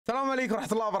السلام عليكم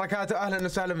ورحمة الله وبركاته، أهلا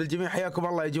وسهلا بالجميع، حياكم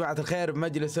الله يا جماعة الخير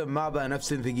بمجلس ما بقى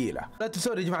نفس ثقيلة. لا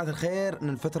تنسون يا جماعة الخير أن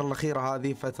الفترة الأخيرة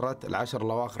هذه فترة العشر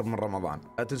الأواخر من رمضان،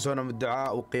 لا تنسونا من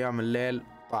الدعاء وقيام الليل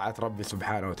طاعة ربي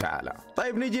سبحانه وتعالى.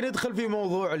 طيب نيجي ندخل في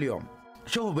موضوع اليوم.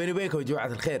 شوفوا بيني وبينكم يا جماعة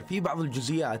الخير في بعض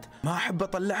الجزئيات ما أحب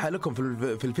أطلعها لكم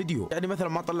في الفيديو، يعني مثلا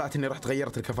ما طلعت إني رحت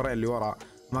غيرت الكفرين اللي ورا،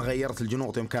 ما غيرت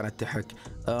الجنوط يوم كانت تحك،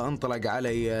 انطلق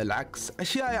علي العكس،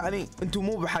 اشياء يعني انتم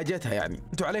مو بحاجتها، يعني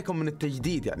انتم عليكم من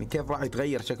التجديد، يعني كيف راح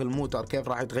يتغير شكل الموتر، كيف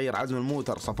راح يتغير عزم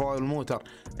الموتر، صفاء الموتر،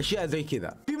 اشياء زي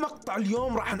كذا. في مقطع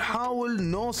اليوم راح نحاول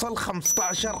نوصل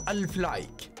 15,000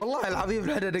 لايك، والله العظيم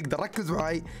احنا نقدر، ركز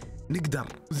معي، نقدر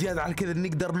زيادة على كذا،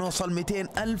 نقدر نوصل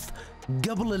 200,000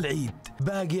 قبل العيد،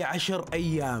 باقي 10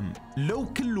 ايام.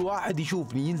 لو كل واحد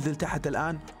يشوفني ينزل تحت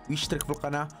الان ويشترك في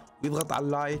القناة ويضغط على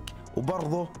اللايك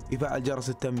وبرضه يفعل جرس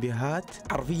التنبيهات،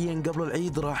 حرفيا قبل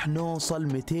العيد راح نوصل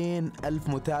 200,000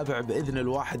 متابع بإذن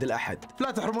الواحد الأحد.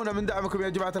 لا تحرمونا من دعمكم يا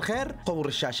جماعة الخير. صور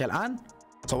الشاشة الآن،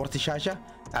 صورت الشاشة،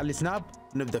 تعال سناب،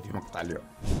 نبدأ في مقطع اليوم.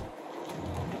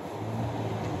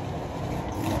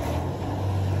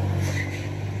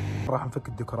 راح نفك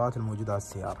الديكورات الموجودة على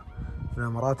السيارة، منها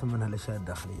مراتب منها الأشياء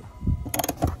الداخلية.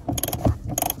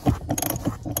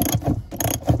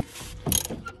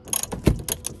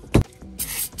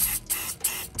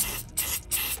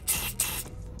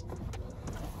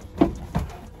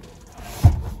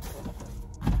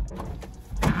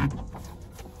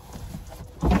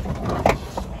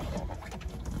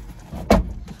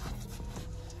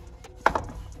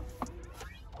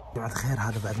 جماعة الخير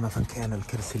هذا بعد ما فكينا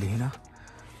الكرسي اللي هنا،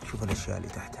 شوف الاشياء اللي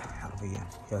تحته حرفيا،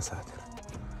 يا ساتر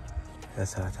يا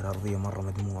ساتر، ارضيه مره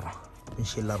مدموره.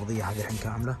 بنشيل الارضيه هذه الحين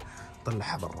كامله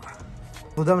نطلعها برا.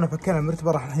 ودامنا فكينا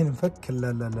المرتبه راح الحين نفك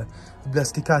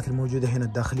البلاستيكات الموجوده هنا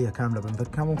الداخليه كامله،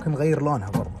 بنفكها، ممكن نغير لونها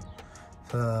برضه،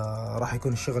 فراح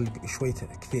يكون الشغل شوي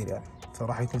كثير يعني،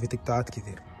 فراح يكون في تقطيعات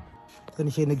كثير.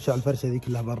 ثاني شيء نقشع الفرشه ذي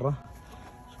كلها برا،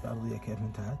 شوف الارضيه كيف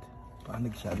من تحت، راح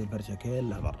نقشع هذه الفرشه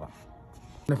كلها برا.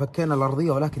 فكينا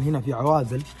الارضيه ولكن هنا في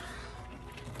عوازل،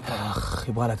 اخ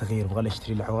يبغى تغيير، يبغى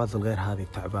اشتري له عوازل غير هذه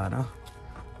التعبانه.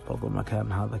 برضو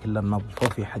المكان هذا كله ننظفه،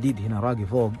 في حديد هنا راقي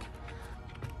فوق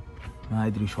ما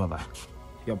ادري ايش وضعه.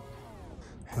 يب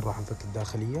الحين راح نفك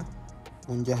الداخليه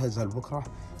ونجهزها لبكره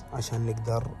عشان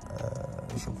نقدر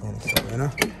نشوف وين سوينا.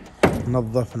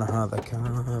 نظفنا هذا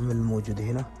كامل موجود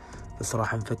هنا، بس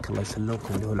راح نفك الله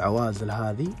يسلمكم اللي هو العوازل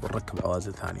هذه، ونركب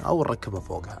عوازل ثانيه او نركبها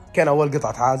فوقها. كان اول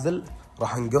قطعه عازل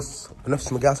راح نقص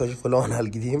بنفس مقاسها، شوفوا لونها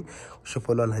القديم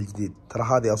وشوفوا لونها الجديد، ترى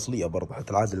هذه اصليه برضه،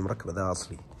 حتى العازل المركبه ذا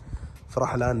اصلي.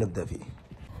 فراح الان نبدا فيه.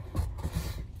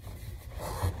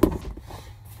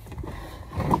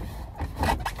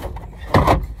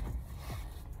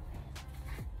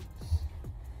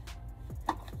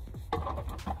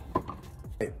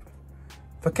 طيب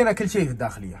فكينا كل شيء في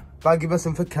الداخليه، باقي بس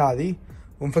نفك هذه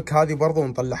ونفك هذه برضه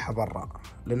ونطلعها برا،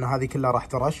 لان هذه كلها راح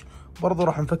ترش. برضه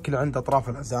راح نفك اللي عند اطراف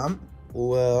الحزام،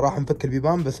 وراح نفك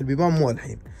البيبان، بس البيبان مو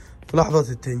الحين، في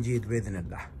لحظة التنجيد بإذن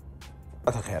الله.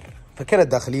 خير فكنا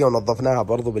الداخلية ونظفناها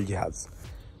برضو بالجهاز،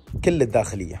 كل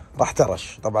الداخلية راح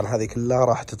ترش، طبعا هذه كلها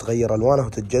راح تتغير ألوانها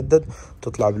وتتجدد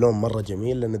وتطلع بلون مرة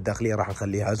جميل، لأن الداخلية راح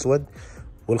نخليها أسود،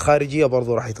 والخارجية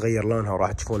برضو راح يتغير لونها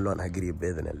وراح تشوفون لونها قريب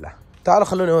بإذن الله. تعالوا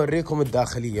خلوني أوريكم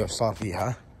الداخلية وش صار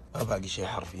فيها. ما باقي شيء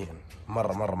حرفيا،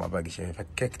 مرة ما باقي شيء،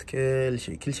 فككت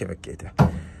كل شيء فكيته.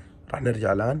 راح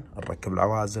نرجع الآن نركب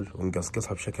العوازل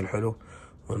ونقصقصها بشكل حلو،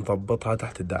 ونضبطها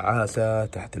تحت الدعاسة،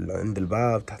 تحت عند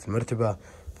الباب، تحت المرتبة،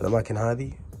 في الأماكن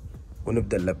هذه،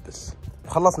 ونبدأ نلبس.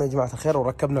 خلصنا يا جماعة الخير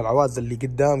وركبنا العوازل اللي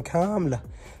قدام كاملة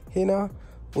هنا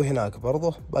وهناك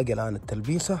برضه، باقي الآن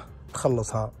التلبيسة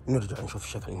نخلصها ونرجع نشوف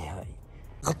الشكل النهائي.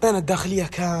 غطينا الداخلية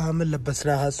كامل،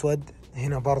 لبسناها أسود،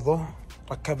 هنا برضه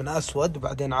ركبنا أسود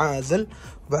وبعدين عازل،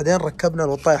 وبعدين ركبنا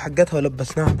الوطاية حقتها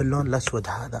ولبسناها باللون الأسود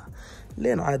هذا،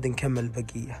 لين عاد نكمل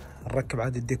البقية، نركب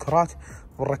عاد الديكورات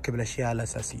ونركب الأشياء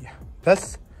الأساسية.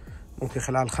 بس ممكن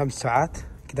خلال 5 ساعات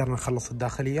قدرنا نخلص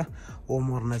الداخلية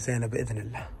وأمورنا زينة بإذن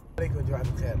الله. عليكم يا جماعة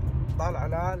الخير، طالع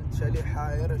الآن تشاليح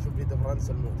حاير، أشوف لي دفرنس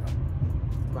الموتر،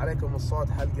 ما عليكم الصوت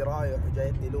حلقي رايح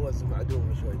وجايتني لوز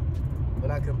ومعدوم شوي،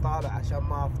 ولكن طالع عشان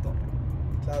ما أفطر،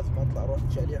 لازم أطلع أروح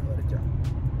تشاليح وأرجع.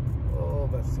 أوه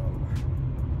بس والله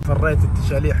فريت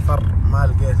التشاليح فر، ما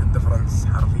لقيت الدفرنس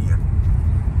حرفيا،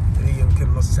 هي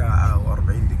يمكن نص ساعة أو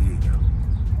 40 دقيقة.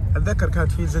 أتذكر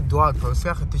كانت في زد واقفة، بس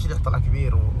يا أخي التشريح طلع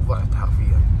كبير وضعت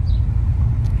حرفيا.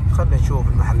 خلنا نشوف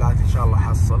المحلات إن شاء الله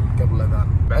حصل قبل الأذان.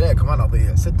 عليكم أنا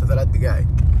أضيع 6 3 دقائق،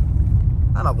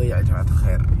 أنا أضيع يا جماعة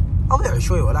الخير، أضيع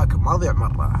شوي ولكن ما أضيع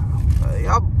مرة.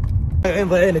 يب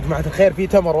ضايعين يا جماعة الخير. في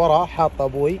تمر ورا حاطه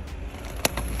أبوي،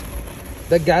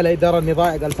 دق علي دار اني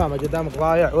ضايع، قال سامع قدامك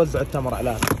ضايع، وزع التمر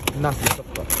على الناس اللي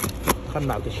تفطر. خلنا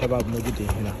نعطي الشباب موجودين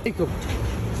هنا. عليكم.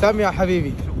 سم يا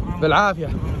حبيبي. بالعافيه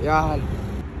يا هلا.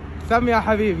 سم يا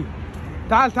حبيبي.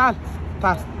 تعال تعال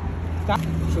تعال تعال.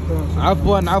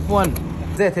 شكرا. عفوا.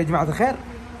 زيت يا جماعه الخير،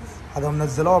 هذا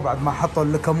منزلوه بعد ما حطوا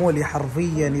اللكمولي،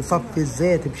 حرفيا يصفي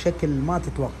الزيت بشكل ما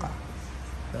تتوقع.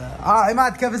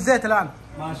 عماد كيف الزيت الان؟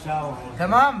 ما شاء الله.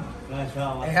 تمام؟ ما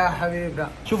شاء الله يا حبيبنا.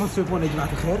 شوفوا السيفون يا جماعه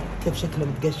الخير كيف شكله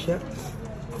متقشر،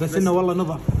 بس انه والله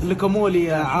نظف.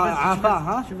 اللكمولي عافاه.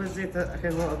 ها شوف الزيت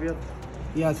الحين هو ابيض.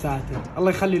 يا ساتر، الله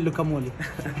يخلي اللكمولي.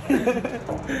 ما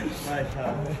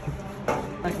شاء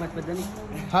الله. ما تبدني؟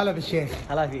 هلا بالشيخ.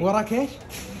 هلا فيك. وراك ايش؟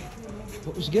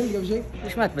 ايش قلت قبل شيء؟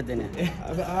 ليش ما تبدني؟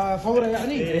 فوره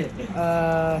يعني؟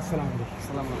 السلام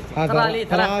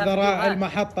عليكم. هذا راعي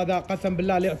المحطة ذا، قسم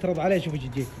بالله اللي يعترض عليه شوف ايش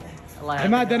يجيك.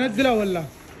 عماد انزله ولا؟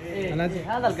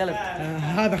 هذا القلب.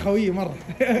 هذا خوي مرة.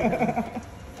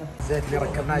 الزيت اللي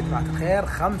ركبناه يا جماعة الخير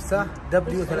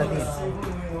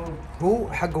 5W30،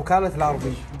 هو حق وكالة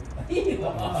العربي.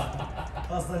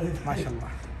 ما شاء الله.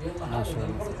 ما شاء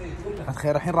الله.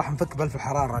 الخير الحين راح نفك بلف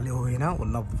الحرارة اللي هو هنا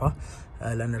وننظفه،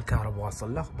 لأن الكهرباء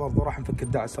واصل له. برضو راح نفك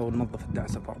الدعسة وننظف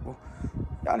الدعسة برضو.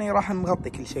 يعني راح نغطي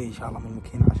كل شيء إن شاء الله من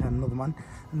الماكينة عشان نضمن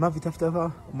ما في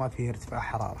تفتفة وما في ارتفاع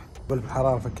حرارة. بلف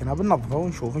الحرارة فكناه بننظفه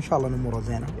ونشوف إن شاء الله نموره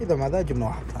زينة، إذا ما ذا جبنا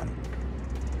واحد ثاني.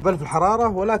 بلف الحرارة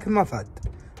ولكن ما فاد.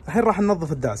 الحين راح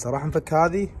ننظف الدعسة، راح نفك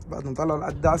هذه بعد نطلع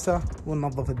الدعسة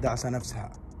وننظف الدعسة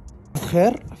نفسها.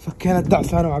 خير فكينا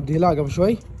الدعسة أنا وعبد الله قبل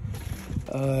شوي.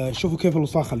 شوفوا كيف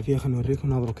الوساخة اللي فيها، خلينا نوريكم.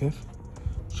 ناظروا كيف،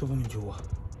 شوفوا من جوا.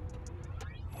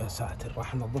 يا ساتر،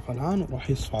 راح ننظفها الآن وراح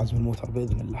يصفى عزم الموتر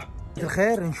بإذن الله.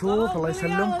 الخير نشوف الله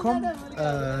يسلمكم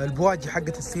البواجي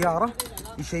حقت السيارة،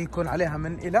 يشيكون عليها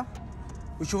من إلى،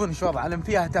 ويشوفون ايش وضعها، لان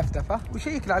فيها تفتفة،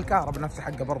 ويشيك على الكهرباء نفسها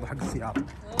حقه برضه حق السيارة.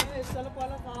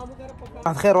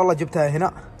 الخير والله جبتها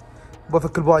هنا،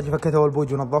 بفك البواجي، فكيتها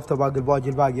والبوج ونظفتها، باقي البواجي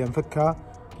الباقية نفكها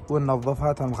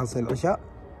وننظفها. تم مخلصين العشاء،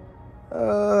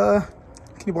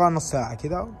 يمكن يبغى نص ساعة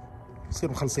كذا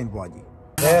نصير مخلصين البواجي.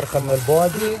 غير خلنا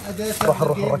البواجي راح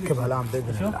نروح نركبها الان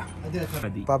باذن الله.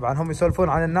 طبعا هم يسولفون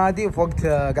عن النادي وفي وقت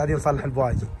قاعدين نصلح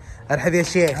البواجي. ارحب يا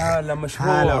شيخ. هلا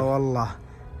مشهور. هلا والله.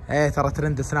 ايه ترى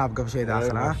ترند سناب قبل شيء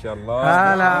داخل. ما شاء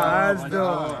الله. هلا عزدو.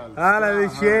 هلا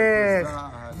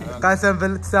بالشيخ. قسم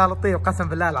بالله تستاهل الطيب، قسم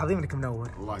بالله العظيم انك منور.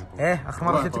 ايه اخر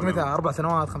مره شفتك متى؟ 4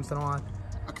 سنوات 5 سنوات؟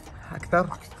 اكثر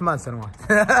 8 سنوات.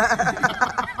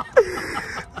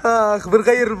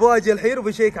 بنغير البواجي الحين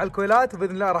وبنشيك على الكويلات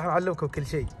وباذن الله راح نعلمكم كل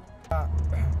شيء.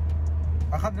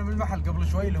 اخذنا من المحل قبل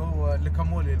شوي اللي هو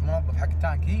الكمولي المنظف حق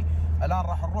التانكي، الان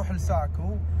راح نروح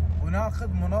لساكو وناخذ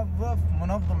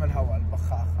منظم الهواء،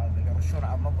 البخاخ هذا اللي يرشون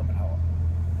على منظم الهواء.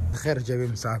 خير جايبين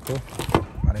من ساكو،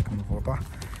 عليكم الفوطه.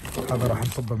 هذا راح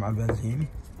نصبه مع البنزين،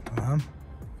 تمام.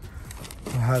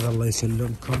 وهذا الله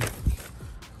يسلمكم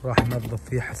راح ننظف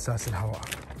فيه حساس الهواء.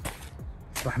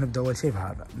 راح نبدا اول شيء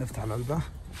بهذا، نفتح العلبه.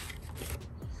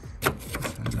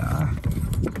 بسم الله.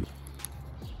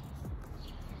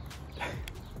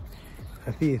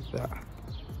 خفيف ذا.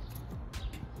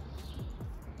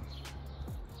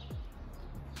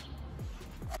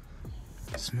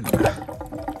 بسم الله.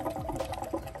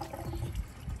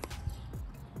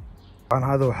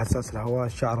 طبعا هذا هو حساس الهواء،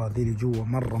 الشعره ذي اللي جوا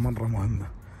مره مهمه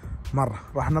مره.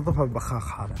 راح ننظفها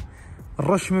بالبخاخ هذا،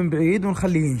 نرش من بعيد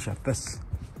ونخليه ينشف بس.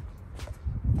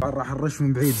 طبعا راح نرش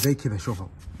من بعيد زي كذا، شوفوا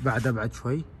بعد ابعد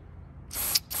شوي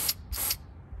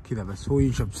كذا بس هو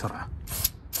ينشف بسرعه.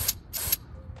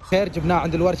 خير جبناه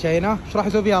عند الورشه هنا. ايش راح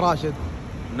يسوي فيها راشد؟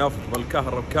 نفط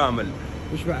بالكهرب كامل.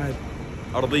 وش بعد؟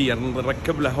 ارضيه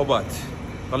نركب له هوبات.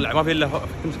 طلع ما في الا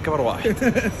كفر واحد.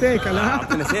 سيكل. ها؟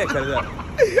 اعطينا سيكل ذا.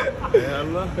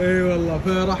 يلا. اي والله.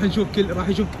 فراح نشوف راح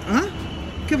يشوف. ها؟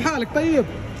 كيف حالك طيب؟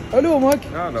 علومك؟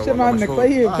 سمع عنك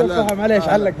طيب. كيف صحة؟ معليش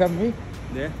علق ذمي.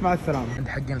 ليه؟ مع السلامة. عند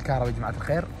حقين الكهرباء يا جماعة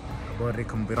الخير،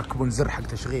 بوريكم بيركبون زر حق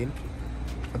تشغيل.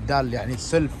 بدال يعني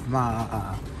السلف ما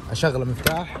اشغل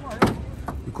مفتاح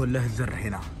يكون له زر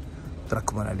هنا،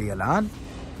 تركبون لي الان.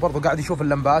 برضو قاعد يشوف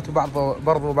اللمبات،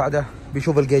 وبرضو بعده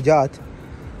بيشوف الجيجات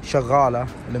شغاله،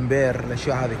 الامبير،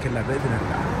 الاشياء هذه كلها باذن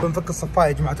الله. بنفك الصفايه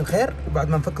يا جماعه الخير، وبعد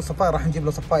ما نفك الصفايه راح نجيب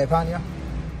له صفايه ثانيه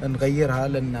نغيرها،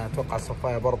 لان اتوقع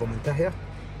الصفايه برضو منتهيه.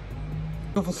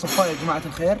 شوف الصفايه يا جماعه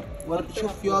الخير،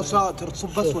 شوف يا ساتر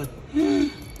تصب اسود.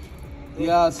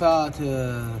 يا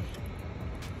ساتر،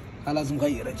 لازم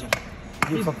نغير يا جماعه.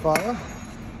 نجيب صفايه.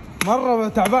 مره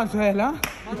تعبان سهيل. ها؟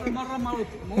 مره موت.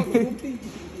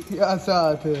 يا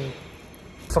ساتر.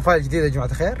 صفايه جديده يا جماعه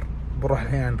الخير، بنروح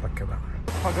الحين نركبها.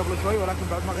 قبل شوي ولكن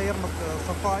بعد ما غيرنا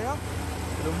الصفايه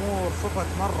الامور صفت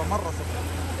مره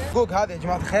صفت. الحقوق هذه يا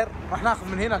جماعه الخير راح ناخذ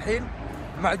من هنا الحين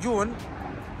معجون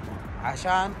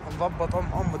عشان نضبط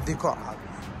ام الديكور هذا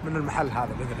من المحل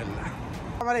هذا باذن الله.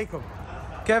 السلام عليكم،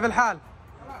 كيف الحال؟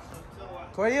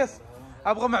 كويس؟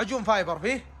 ابغى معجون فايبر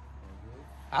فيه؟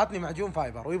 عطني معجون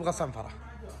فايبر ويبغى صنفره.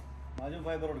 معجون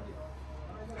فايبر ورقي.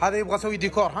 هذا يبغى اسوي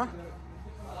ديكور ها؟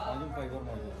 معجون فايبر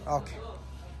موجود. اوكي.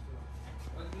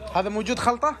 هذا موجود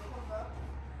خلطة؟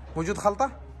 موجود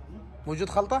خلطة؟ موجود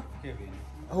خلطة؟ كيف يعني؟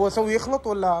 هو سوي يخلط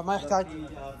ولا ما يحتاج؟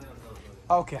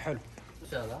 اوكي حلو. ان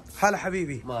شاء الله. هلا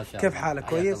حبيبي، ما شاء الله. كيف حالك؟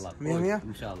 كويس؟ مية 100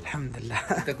 ان شاء الله. الحمد لله.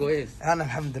 انت كويس؟ انا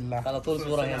الحمد لله. على طول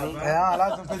صورة يعني؟ يا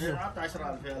لازم تجي. حط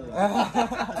 10,000 يلا.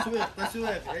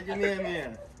 تسويق يجي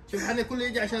 100. شوف احنا كله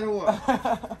يجي عشان هو.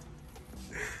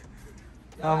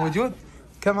 موجود؟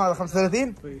 كم هذا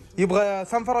 35؟ يبغى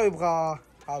صنفرة ويبغى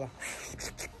هذا.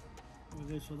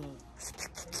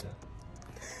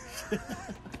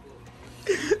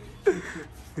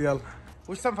 يلا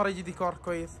وش صنفرة يجي ديكور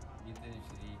كويس؟ 220.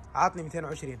 عطني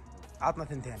 220. عطنا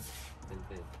 200.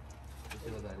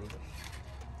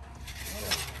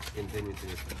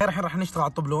 200. الحين راح نشتغل على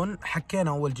الطبلون.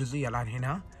 حكينا اول جزئيه الان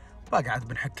هنا، بقعد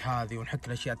بنحك هذه ونحك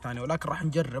الاشياء الثانيه، ولكن راح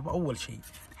نجرب اول شيء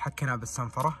حكينا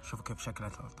بالسنفره. شوفوا كيف شكلها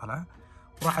طلع،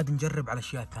 وراح نجرب على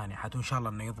الاشياء الثانيه حتى ان شاء الله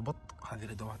انه يضبط. هذه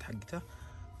الادوات حقته،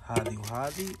 هذه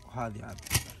وهذه عاد،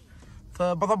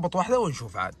 فبضبط واحده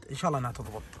ونشوف عاد ان شاء الله انها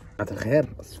تضبط.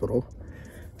 الخير اصبروا،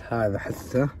 هذا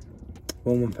حسه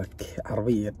مو منفك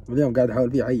حرفيا، اليوم قاعد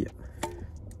احاول فيه عيا.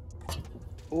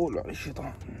 قولوا على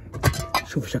الشيطان.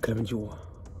 شوف شكله من جوا،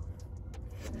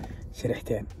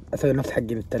 شريحتين اسوي نفس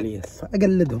حقين التليس،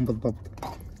 اقلدهم بالضبط.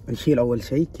 نشيل اول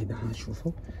شيء كذا، ها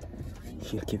شوفوا،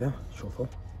 نشيل كذا، شوفوا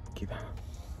كذا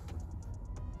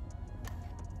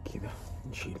كذا،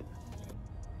 نشيل.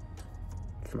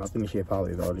 شو معطيني شيء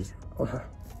فاضي ذولي.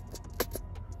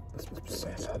 بس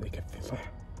هذا يكفي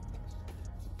صح؟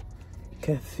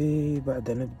 يكفي.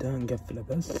 بعدها نبدا نقفله.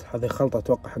 بس هذه خلطه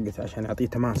اتوقع حقته عشان يعطيه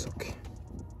تماسك.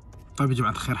 طيب يا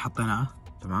جماعه الخير حطيناه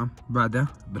تمام، بعده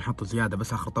بنحط زياده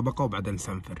بس اخر طبقه وبعدين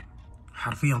نسنفر.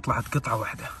 حرفيا طلعت قطعه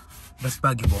واحده بس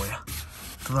باقي بويه،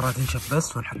 انتظرها تنشف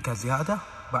بس ونحكها زياده،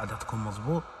 بعدها تكون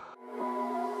مضبوط.